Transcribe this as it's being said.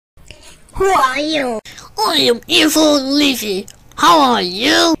Who are you? I am Evil Leafy. How are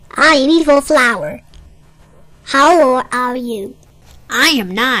you? I am Evil Flower. How old are you? I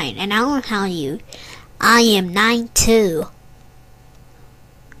am 9, and I will tell you, I am 9 too.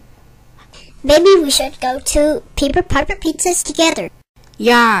 Maybe we should go to Peter Piper Pizzas together.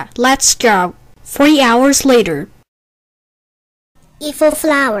 Yeah, let's go. 3 hours later. Evil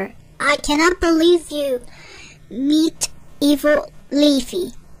Flower, I cannot believe you. Meet Evil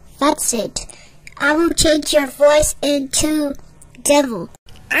Leafy. That's it. I will change your voice into Devil.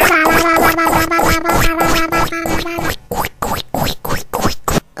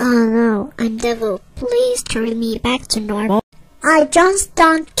 Oh no, I'm Devil. Please turn me back to normal. I just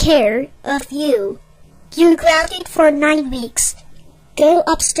don't care of you. You're grounded for 9 weeks. Go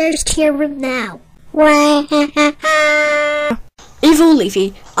upstairs to your room now. Evil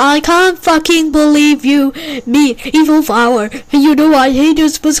Leafy, I can't fucking believe you. Me, Evil Flower. You know I hate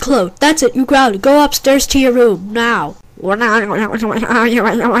this was closed. That's it, you grounded. Go upstairs to your room now. The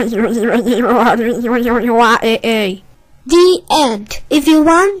end. If you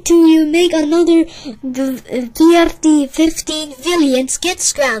want to make another DFD 15 Villains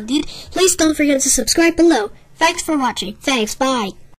Gets Grounded, please don't forget to subscribe below. Thanks for watching. Thanks, bye.